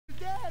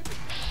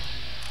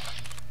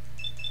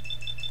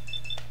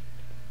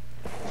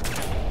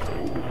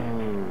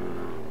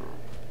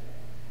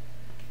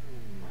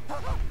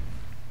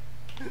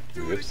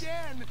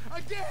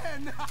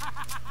again!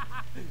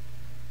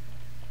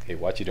 Hey,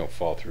 watch you don't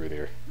fall through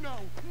there. No,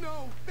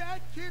 no,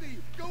 bad kitty,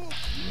 go.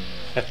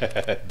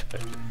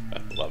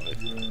 I love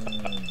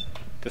it.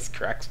 This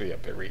cracks me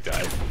up every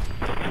time.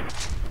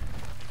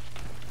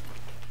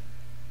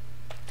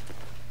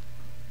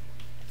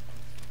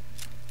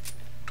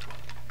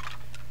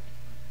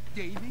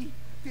 Davy,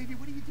 Davy,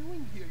 what are you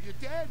doing here? You're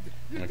dead.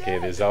 You're Okay,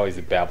 dead. there's always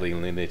a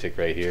babbling lunatic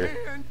right here.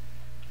 Can't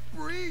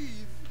breathe.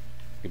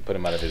 You can put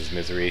him out of his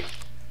misery.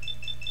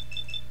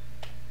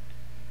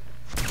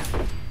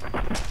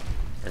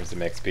 There's some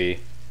XP.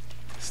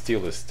 Steal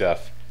this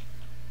stuff.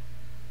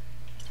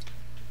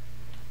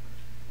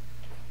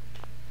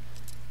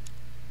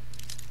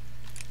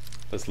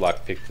 Let's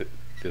lockpick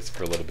this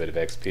for a little bit of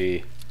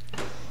XP.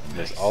 And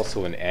there's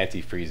also an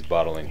antifreeze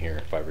bottle in here,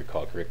 if I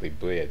recall correctly.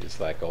 Booyah, just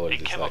like all of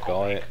it, just like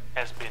all in it.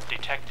 Has been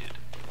detected.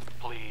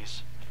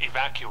 Please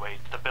evacuate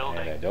the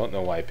building. And I don't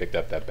know why I picked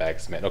up that bag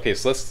of cement. Okay,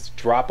 so let's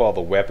drop all the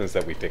weapons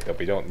that we picked up.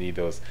 We don't need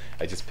those.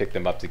 I just picked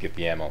them up to get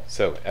the ammo.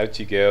 So, out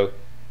you go.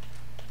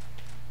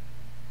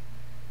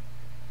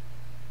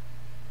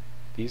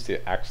 These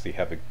actually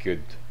have a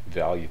good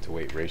value to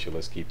weight ratio.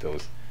 Let's keep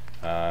those.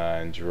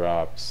 And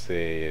drop,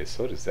 say,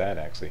 so does that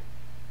actually.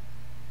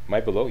 Am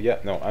I below? Yeah,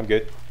 no, I'm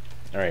good.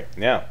 Alright,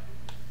 now.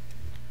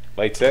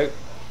 Lights out.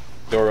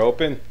 Door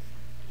open.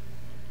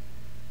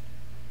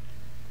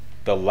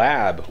 The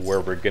lab where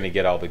we're going to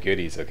get all the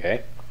goodies,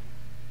 okay,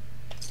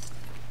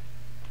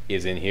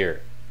 is in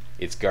here.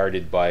 It's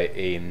guarded by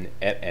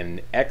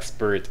an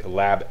expert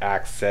lab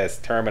access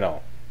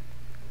terminal.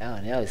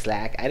 Oh no,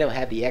 Slack, I don't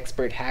have the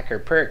expert hacker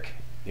perk.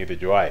 Neither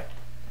do I.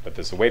 But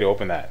there's a way to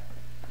open that.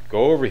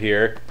 Go over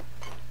here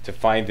to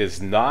find this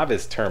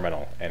novice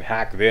terminal and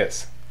hack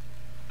this.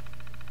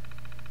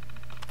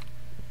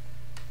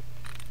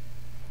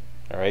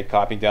 Alright,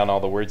 copying down all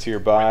the words here,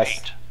 boss.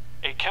 Repeat.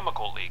 A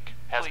chemical leak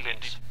has been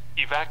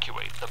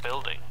evacuate the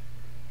building.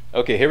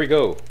 Okay, here we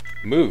go.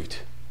 Moved.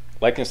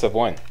 Likeness of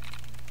 1.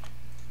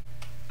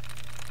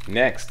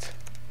 Next.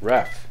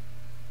 Ref.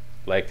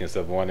 Likeness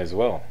of 1 as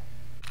well.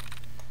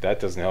 That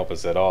doesn't help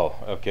us at all.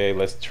 Okay,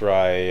 let's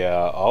try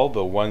all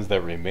the ones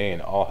that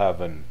remain. All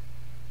have an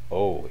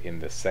O in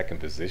the second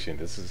position.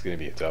 This is going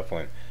to be a tough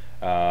one.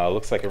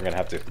 Looks like we're going to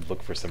have to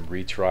look for some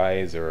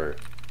retries or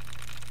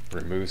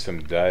remove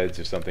some duds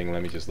or something.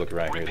 Let me just look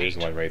around here. There's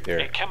one right there.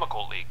 A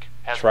chemical leak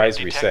has Tries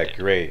been reset.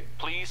 detected. Great.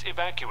 Please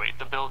evacuate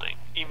the building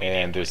immediately.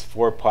 And there's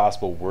 4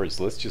 possible words.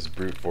 Let's just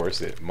brute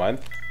force it.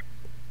 Month.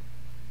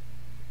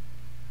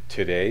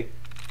 Today.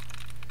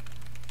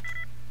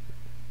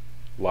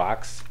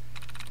 Locks.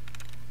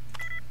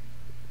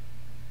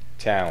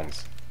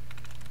 Towns.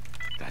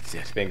 That's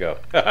it. Bingo.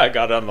 I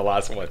got on the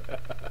last one.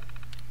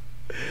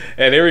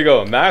 And here we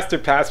go. Master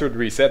password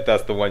reset.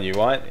 That's the one you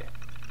want.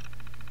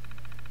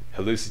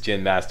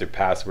 Hallucigen master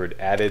password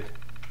added.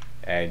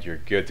 And you're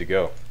good to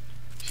go.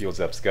 Shields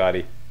up,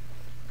 Scotty.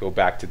 Go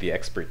back to the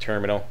expert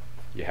terminal.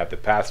 You have the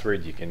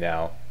password. You can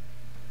now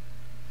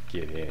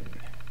get in.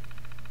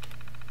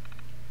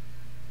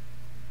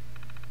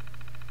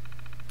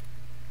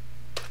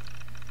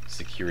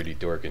 Security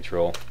door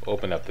control.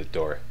 Open up the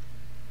door.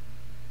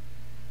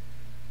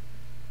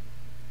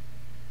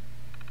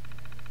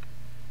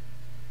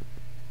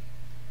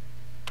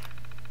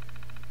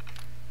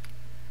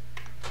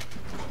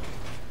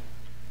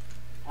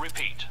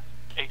 Repeat.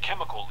 A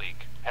chemical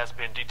leak has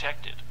been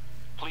detected.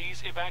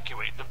 Please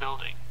evacuate the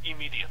building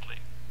immediately.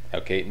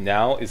 Okay,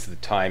 now is the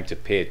time to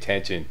pay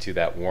attention to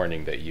that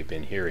warning that you've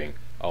been hearing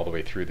all the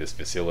way through this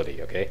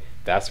facility, okay?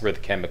 That's where the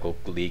chemical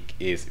leak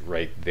is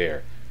right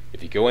there.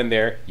 If you go in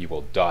there, you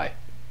will die.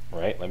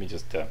 Alright, let me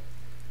just,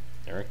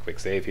 alright, quick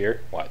save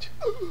here. Watch.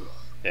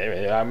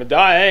 I'm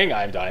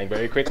dying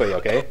very quickly,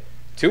 okay?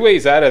 2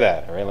 ways out of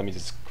that. Alright, let me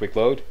just quick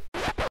load.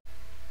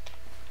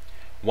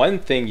 One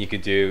thing you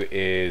could do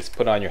is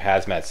put on your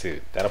hazmat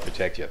suit. That'll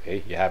protect you,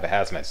 okay? You have a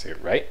hazmat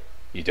suit, right?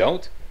 You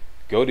don't?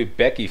 Go to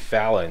Becky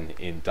Fallon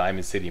in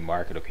Diamond City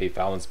Market, okay?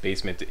 Fallon's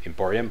Basement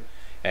Emporium.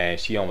 And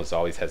she almost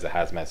always has a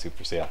hazmat suit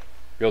for sale.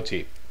 Real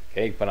cheap.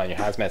 Okay, put on your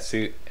hazmat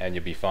suit and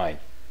you'll be fine.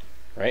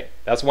 Right?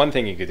 That's one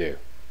thing you could do.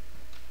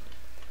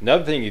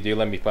 Another thing you do,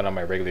 let me put on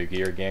my regular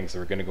gear again because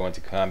we're going to go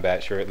into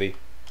combat shortly.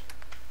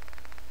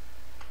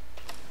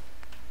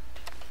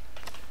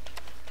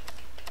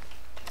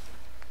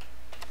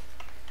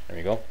 There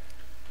we go.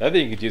 Another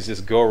thing you could do is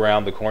just go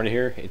around the corner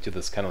here into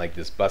this kind of like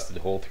this busted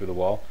hole through the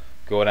wall.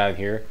 Go down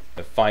here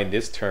and find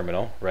this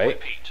terminal, right?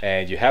 Repeat.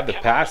 And you have the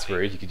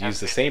password. You could use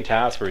the same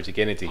password to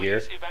get into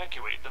here Please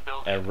evacuate the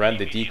building and run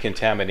the immediately.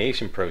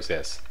 decontamination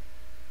process.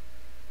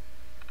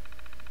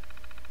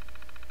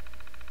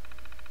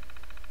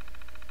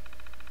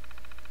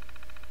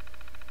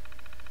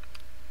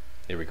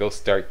 There we go.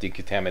 Start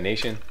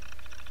decontamination.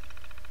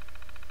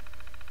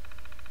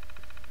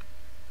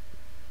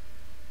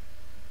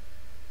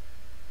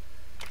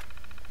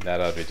 That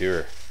ought to do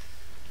her.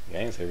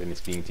 Okay, so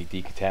everything's being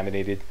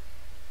decontaminated.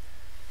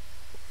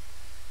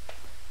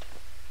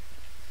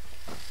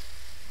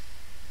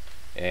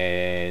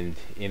 And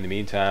in the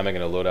meantime, I'm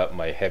going to load up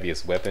my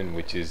heaviest weapon,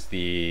 which is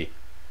the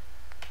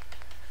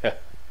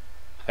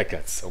I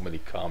got so many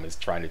comments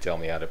trying to tell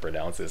me how to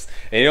pronounce this.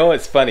 And you know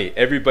what's funny?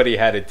 Everybody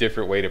had a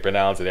different way to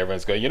pronounce it.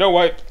 Everyone's going, you know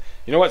what?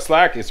 You know what,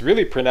 Slack? It's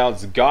really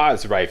pronounced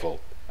Gauss rifle.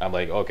 I'm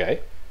like,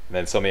 okay. And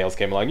then somebody else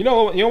came along. You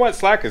know what,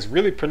 Slack? It's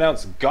really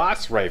pronounced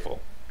Gauss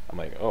rifle. I'm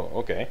like, oh,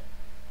 okay.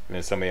 And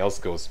then somebody else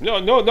goes,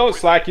 no,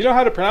 Slack. You know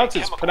how to pronounce it?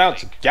 It's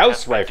pronounced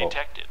Gauss rifle.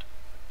 Detected.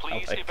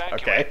 Please like,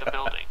 evacuate okay. the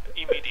building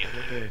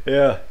immediately.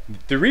 Yeah.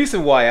 The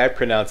reason why I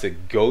pronounce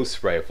it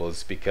ghost rifle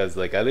is because,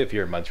 like, I live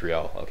here in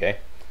Montreal, okay?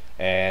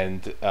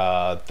 And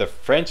the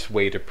French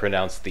way to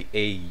pronounce the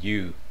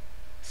AU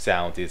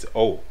sound is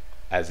O,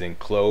 as in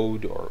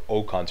Claude or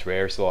au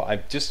contraire. So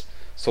I'm just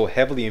so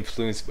heavily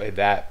influenced by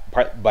that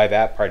part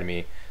of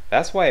me.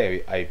 That's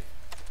why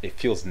it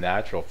feels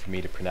natural for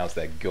me to pronounce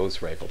that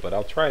ghost rifle. But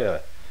I'll try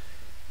to,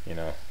 you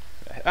know,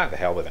 the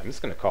hell with it. I'm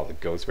just going to call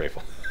it ghost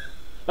rifle.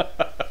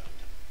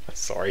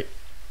 Sorry.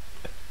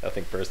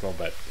 Nothing personal,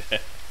 but...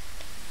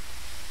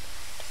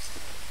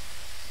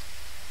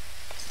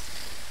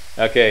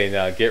 Okay,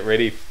 now get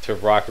ready to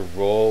rock and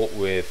roll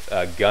with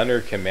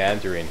Gunner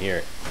Commander in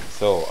here.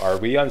 So, are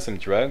we on some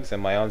drugs?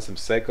 Am I on some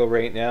psycho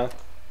right now?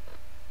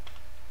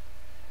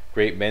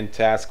 Great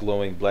Mentas,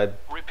 Glowing Blood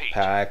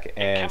Pack,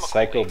 and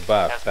Psycho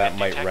Buff. That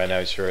might run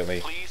out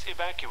shortly. Please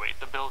evacuate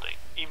the building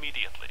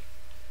immediately.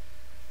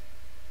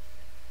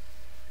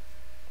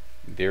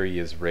 There he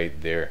is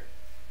right there.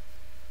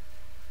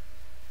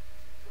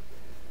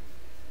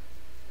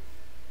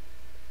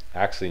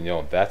 Actually,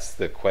 no, that's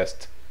the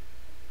quest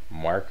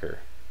marker.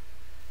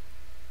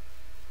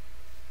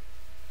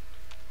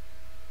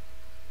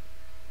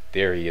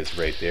 There he is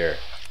right there.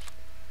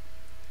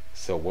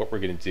 So what we're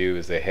going to do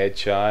is a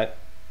headshot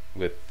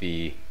with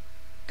the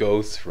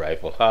ghost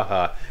rifle,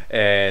 haha,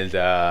 and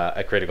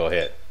a critical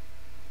hit.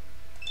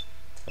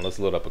 And let's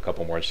load up a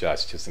couple more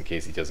shots just in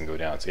case he doesn't go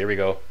down. So here we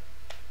go.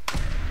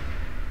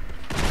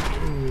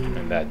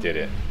 And that did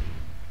it.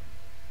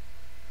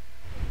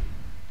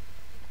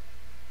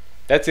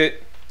 That's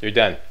it. You're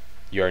done.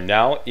 You are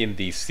now in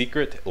the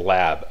secret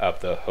lab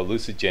of the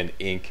Hallucigen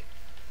Inc.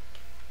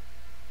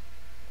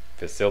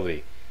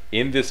 facility.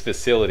 In this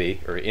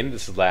facility, or in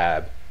this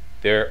lab,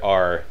 there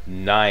are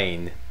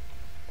 9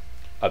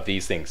 of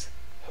these things.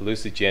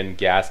 Hallucigen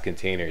gas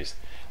containers.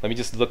 Let me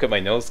just look at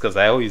my notes because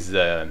I always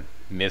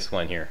miss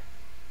one here.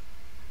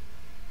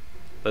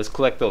 Let's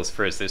collect those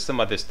first. There's some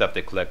other stuff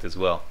to collect as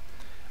well.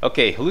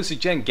 Okay,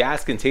 Hallucigen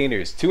gas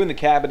containers. 2 in the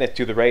cabinet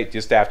to the right,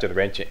 just after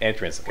the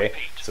entrance. Okay,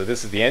 so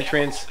this is the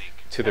entrance.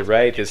 To the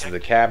right, this is the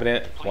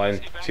cabinet.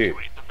 1, 2.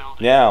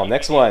 Now,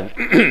 next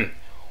one.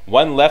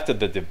 One left of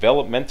the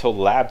developmental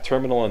lab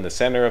terminal in the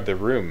center of the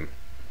room.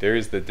 There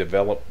is the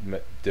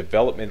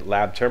development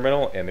lab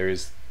terminal, and there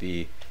is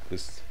the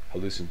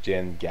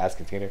Hallucigen gas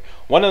container.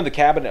 One on the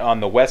cabinet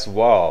on the west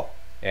wall,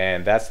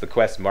 and that's the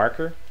quest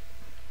marker.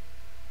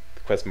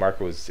 The quest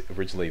marker was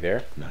originally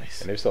there.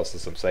 Nice. And there's also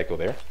some psycho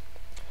there.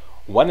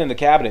 One in the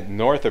cabinet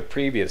north of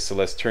previous, so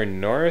let's turn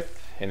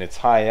north, and it's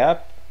high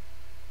up.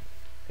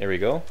 There we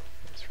go.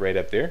 It's right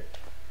up there.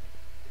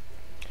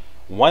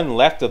 One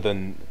left of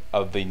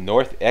the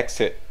north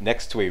exit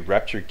next to a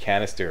ruptured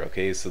canister.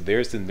 Okay, so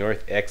there's the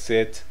north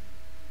exit.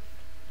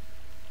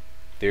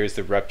 There's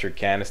the ruptured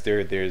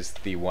canister. There's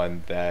the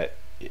one that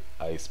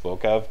I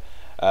spoke of.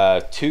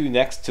 2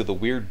 next to the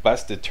weird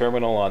busted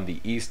terminal on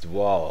the east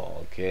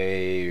wall.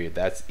 Okay,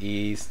 that's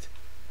east.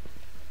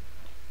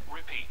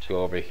 Repeat.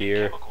 Go over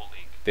here.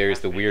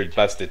 There's the weird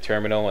busted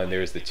terminal, and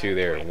there's the 2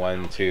 there.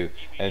 1, 2.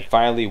 And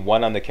finally,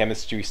 one on the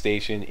chemistry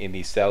station in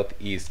the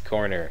southeast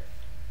corner.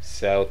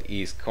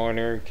 Southeast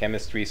corner,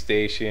 chemistry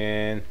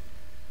station.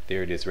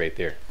 There it is right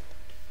there.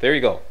 There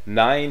you go.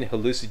 9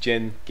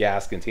 Hallucigen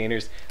gas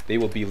containers. They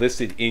will be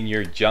listed in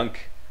your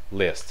junk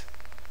list.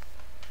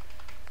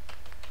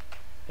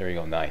 There we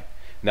go, 9.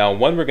 Now,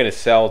 one we're going to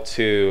sell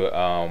to,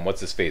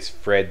 what's his face?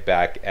 Fred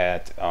back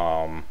at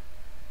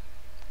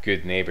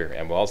Good Neighbor.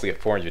 And we'll also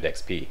get 400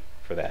 XP.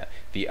 For that.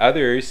 The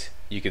others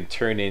you can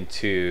turn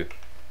into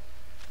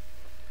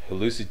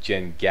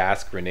Hallucigen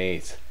gas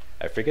grenades.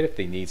 I forget if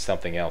they need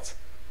something else.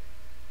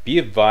 Be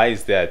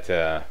advised that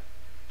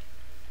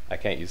I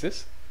can't use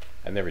this.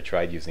 I've never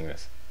tried using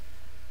this.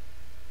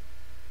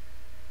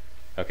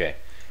 Okay.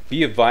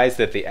 Be advised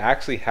that they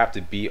actually have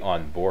to be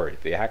on board.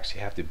 They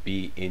actually have to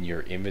be in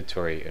your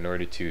inventory in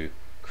order to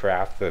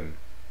craft them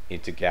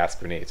into gas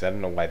grenades. I don't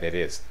know why that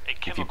is.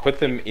 If you put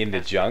them in the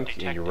junk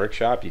in your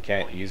workshop, you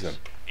can't use them.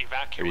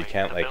 Or you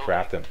can't like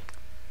craft them.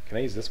 Can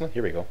I use this one?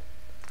 Here we go.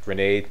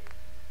 Grenade.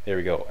 There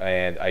we go.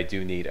 And I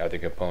do need other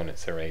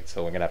components. Alright,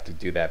 so we're gonna have to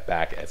do that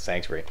back at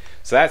Sanctuary.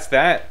 So that's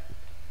that.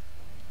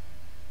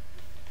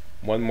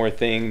 One more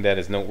thing that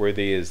is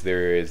noteworthy is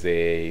there is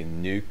a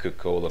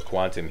Nuka-Cola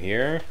Quantum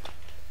here.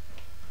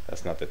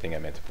 That's not the thing I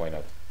meant to point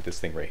out. This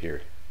thing right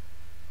here.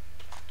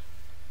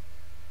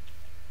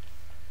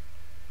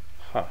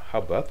 Huh, how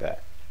about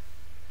that?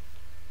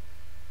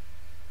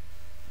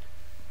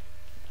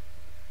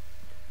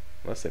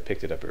 Unless I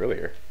picked it up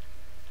earlier.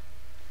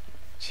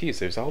 Jeez,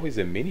 there's always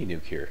a mini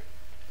nuke here.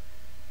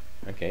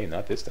 Okay,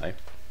 not this time.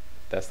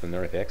 That's the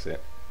north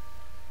exit.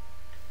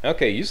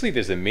 Okay, usually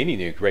there's a mini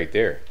nuke right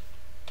there.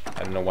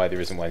 I don't know why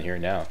there isn't one here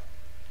now.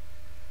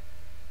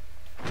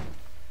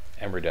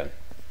 And we're done.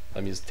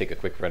 Let me just take a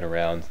quick run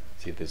around,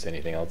 see if there's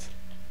anything else.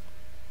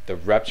 The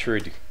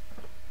ruptured...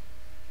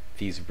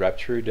 These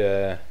ruptured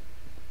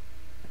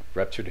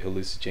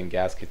hallucigen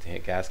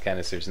gas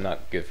canisters are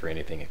not good for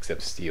anything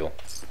except steel.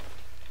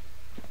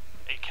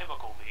 A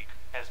chemical leak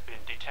has been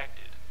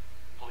detected.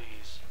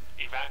 Please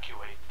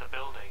evacuate the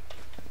building.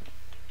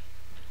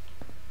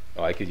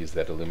 Oh, I could use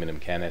that aluminum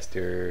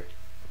canister.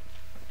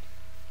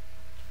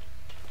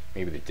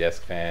 Maybe the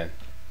desk fan.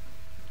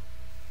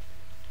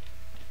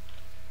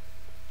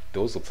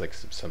 Those looks like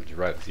some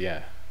drugs,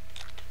 yeah.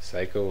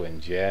 Psycho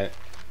and Jet.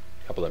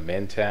 A couple of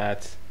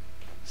Mentats.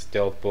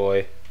 Stealth Boy.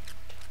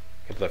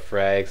 A couple of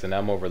frags, and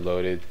I'm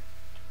overloaded.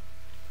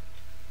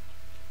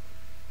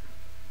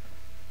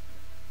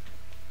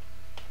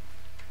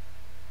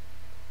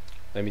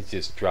 Let me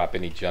just drop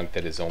any junk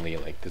that is only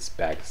like this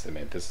bag of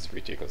cement. This is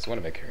ridiculous. What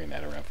am I carrying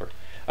that around for?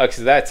 Okay,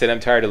 so that's it.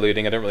 I'm tired of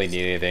looting. I don't really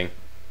need anything.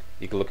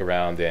 You can look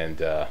around and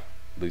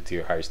loot to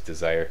your heart's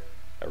desire.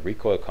 A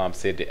recoil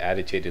compensated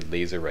agitated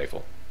laser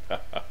rifle.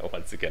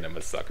 Once again, I'm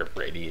a sucker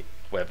for any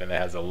weapon that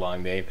has a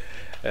long name.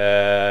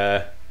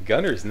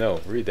 Gunners,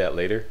 no. Read that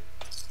later.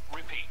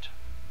 Repeat.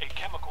 A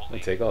chemical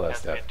leak take all that has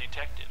stuff. been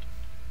detected.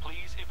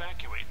 Please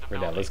evacuate the We're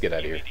building down. Let's get out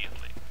of here.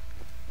 immediately.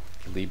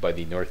 Leave by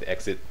the north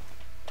exit,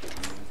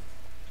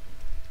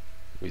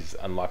 which is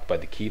unlocked by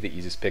the key that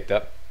you just picked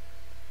up.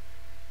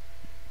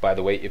 By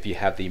the way, if you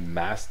have the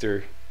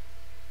Master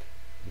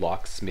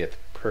Locksmith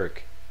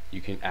perk,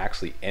 you can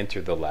actually enter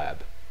the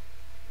lab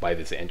by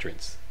this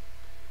entrance.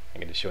 I'm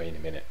going to show you in a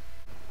minute.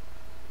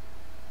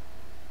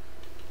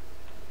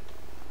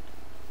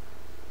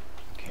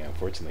 Okay,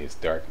 unfortunately it's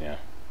dark now.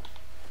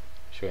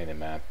 Show you the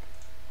map.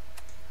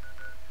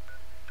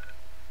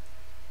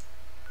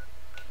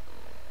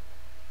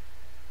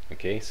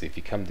 Okay, so if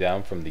you come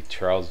down from the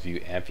Charles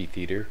View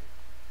Amphitheater,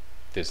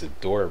 there's a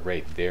door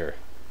right there.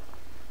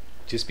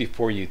 Just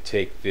before you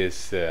take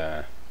this,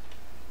 yeah,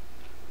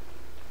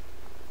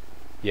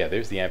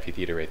 there's the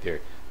amphitheater right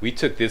there. We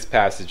took this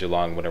passage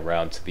along, went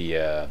around to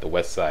the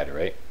west side,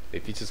 right?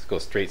 If you just go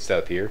straight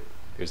south here,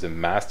 there's a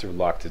master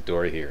locked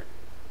door here.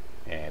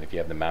 And if you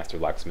have the Master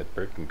Locksmith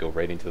perk, you can go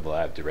right into the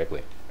lab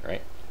directly,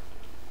 alright?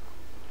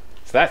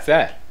 So that's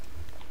that.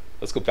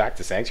 Let's go back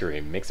to Sanctuary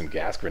and make some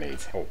gas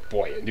grenades. Oh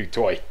boy, a new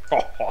toy.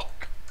 Got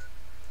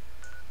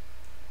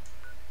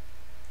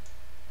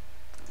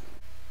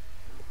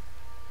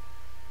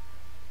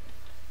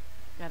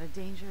a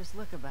dangerous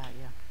look about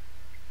you.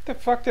 the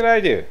fuck did I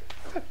do?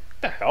 What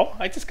the hell?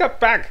 I just got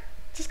back.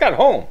 Just got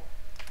home.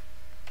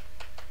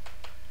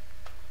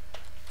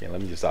 Yeah,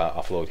 let me just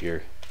offload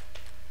here.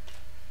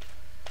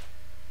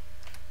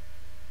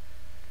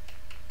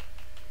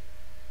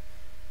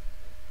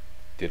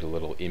 Did a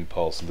little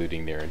impulse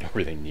looting there. I don't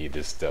really need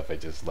this stuff. I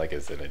just, like I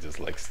said, I just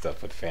like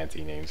stuff with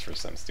fancy names for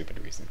some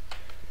stupid reason.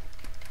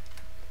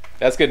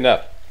 That's good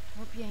enough.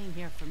 Hope you ain't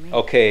here for me.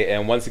 Okay,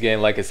 and once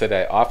again, like I said,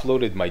 I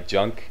offloaded my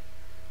junk.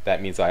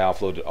 That means I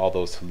offloaded all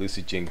those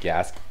hallucinogen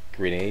gas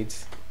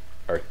grenades,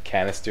 or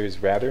canisters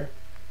rather.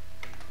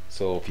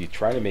 So if you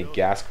try to make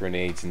gas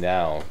grenades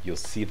now, you'll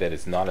see that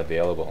it's not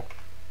available.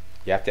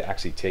 You have to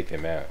actually take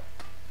them out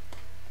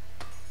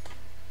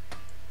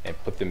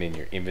and put them in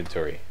your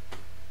inventory.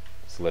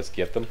 So let's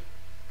get them.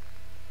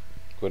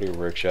 Go to your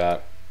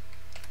workshop,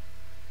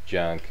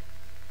 junk.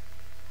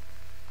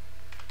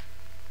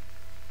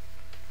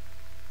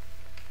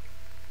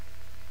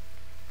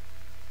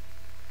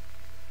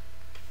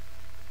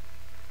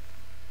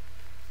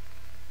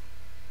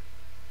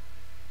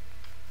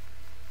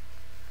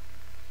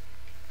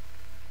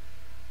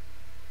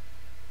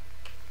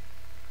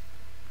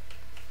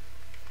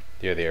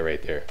 There they are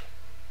right there.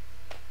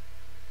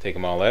 Take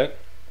them all out.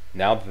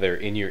 Now that they're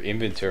in your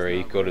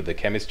inventory, go to the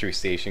chemistry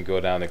station, go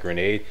down the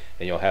grenade,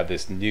 and you'll have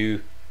this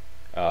new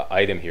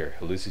item here,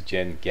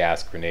 hallucigen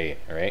gas grenade,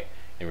 alright?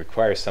 It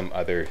requires some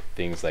other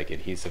things like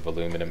adhesive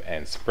aluminum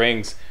and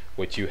springs,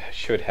 which you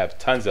should have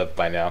tons of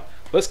by now.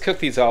 Let's cook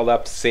these all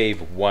up,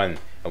 save one,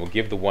 and we'll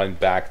give the one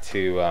back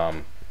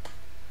to,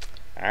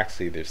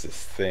 actually there's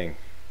this thing.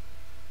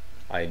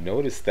 I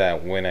noticed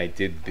that when I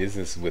did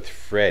business with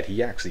Fred,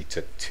 he actually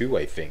took two,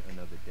 I think.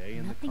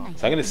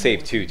 So I'm going to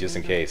save two just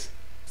in case.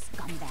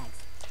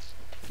 Scumbags.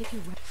 If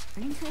you're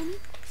running to me,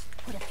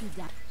 put a few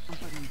down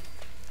for me.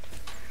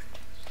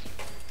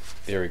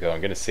 There we go.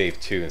 I'm going to save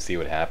two and see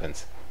what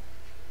happens.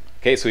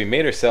 Okay, so we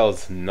made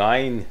ourselves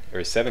 9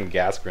 or 7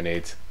 gas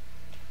grenades.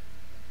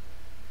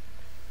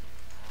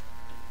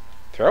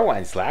 Throw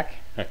one, Slack.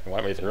 You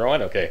want me to throw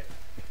one? Okay.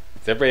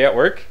 Is everybody at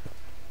work?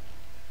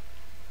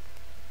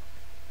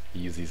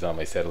 Use these on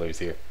my settlers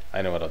here.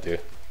 I know what I'll do.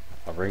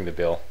 I'll ring the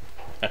bill.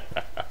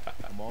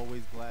 I'm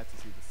always glad to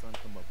see the sun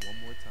come up one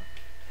more time.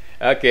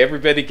 Okay,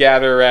 everybody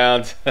gather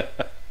around.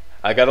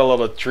 I got a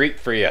little treat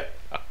for you.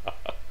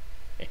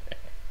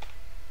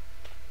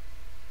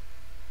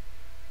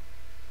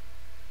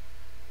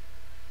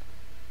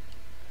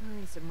 We're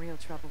in some real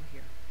trouble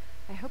here.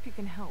 I hope you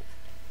can help.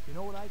 You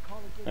know what I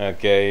call it?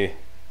 Okay,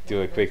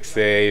 Do a quick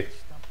save.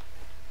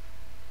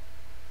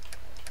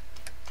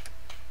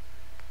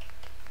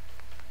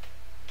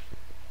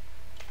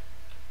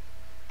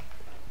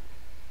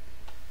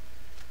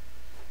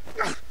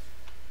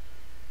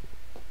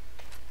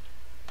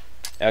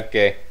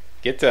 Okay,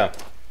 get to him.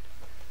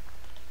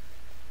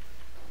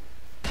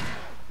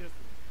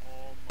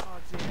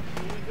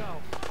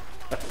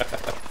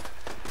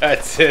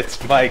 That's it,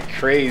 my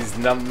crazed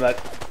numbnut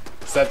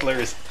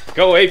settlers.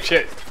 Go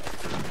apeshit!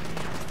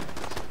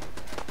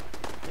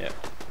 Yeah.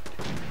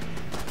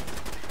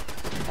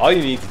 All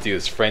you need to do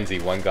is frenzy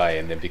one guy,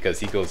 and then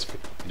because he goes,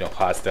 you know,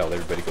 hostile,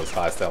 everybody goes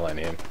hostile on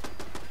him.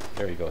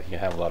 There you go. You can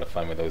have a lot of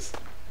fun with those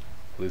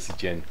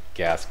Hallucigen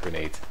gas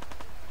grenades.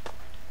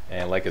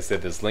 And like I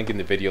said, there's a link in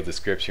the video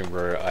description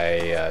where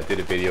I did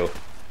a video,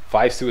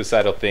 5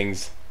 suicidal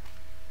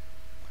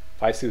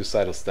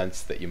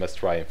stunts that you must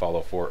try and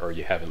follow for or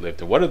you haven't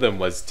lived. And one of them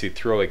was to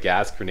throw a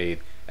gas grenade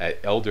at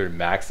Elder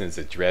Maxon's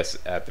address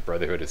at the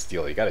Brotherhood of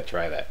Steel. You gotta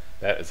try that.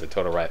 That is a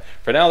total riot.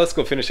 For now, let's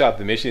go finish off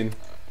the mission.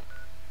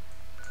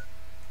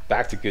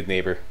 Back to Good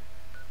Neighbor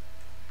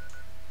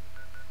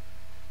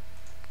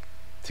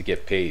to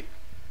get paid.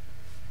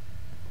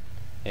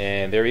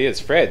 And there he is,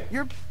 Fred.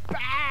 You're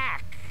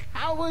back!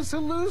 How was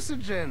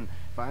Hallucigen?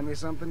 Find me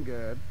something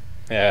good.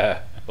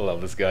 Yeah, I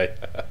love this guy.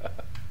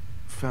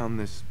 Found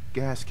this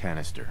gas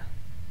canister.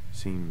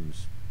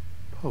 Seems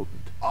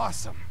potent.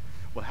 Awesome.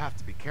 We'll have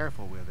to be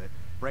careful with it.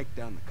 Break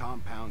down the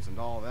compounds and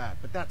all that,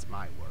 but that's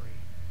my worry.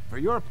 For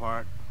your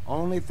part,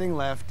 only thing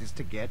left is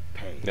to get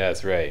paid.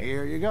 That's right.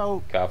 Here you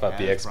go. Cough up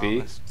the as XP.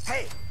 promised.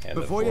 Hey, And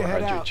the before you head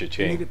 400 out, you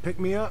cha-ching. need to pick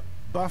me up,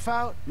 buff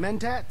out,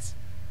 mentats?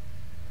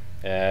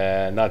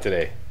 Not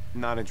today.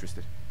 Not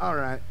interested. All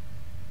right.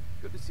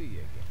 Good to see you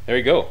again. There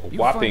you go. You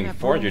Whopping find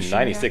that bone machine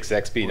 496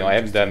 XP. No, We're I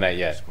haven't done that interested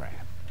yet. in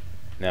scrap.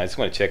 Now I just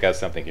want to check out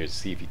something here to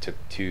see if he took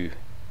 2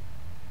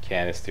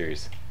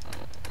 canisters.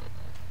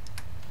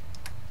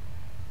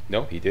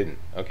 No, he didn't.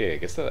 Okay, I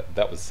guess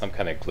that was some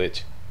kind of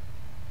glitch.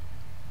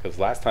 Because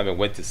last time I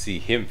went to see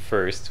him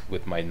first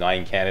with my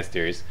 9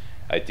 canisters,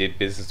 I did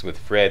business with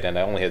Fred and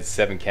I only had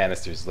 7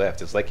 canisters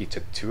left. It's like he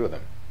took 2 of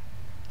them.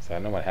 So I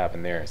don't know what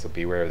happened there, so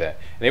beware of that.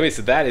 Anyway,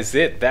 so that is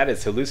it. That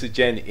is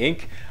Hallucigen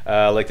Inc.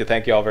 I'd like to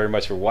thank you all very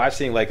much for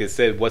watching. Like I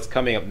said, what's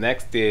coming up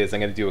next is I'm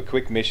going to do a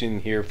quick mission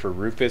here for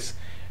Rufus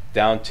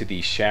down to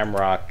the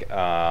Shamrock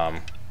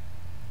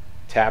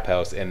Tap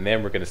House, and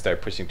then we're going to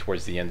start pushing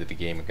towards the end of the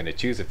game. We're going to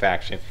choose a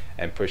faction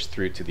and push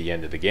through to the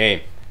end of the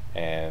game.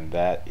 And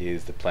that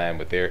is the plan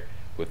with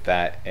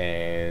that.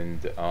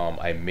 And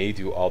I may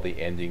do all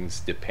the endings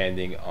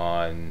depending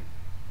on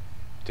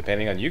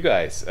you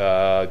guys.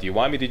 Do you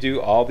want me to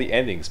do all the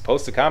endings?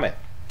 Post a comment.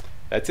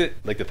 That's it.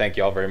 I'd like to thank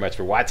you all very much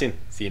for watching.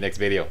 See you next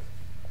video.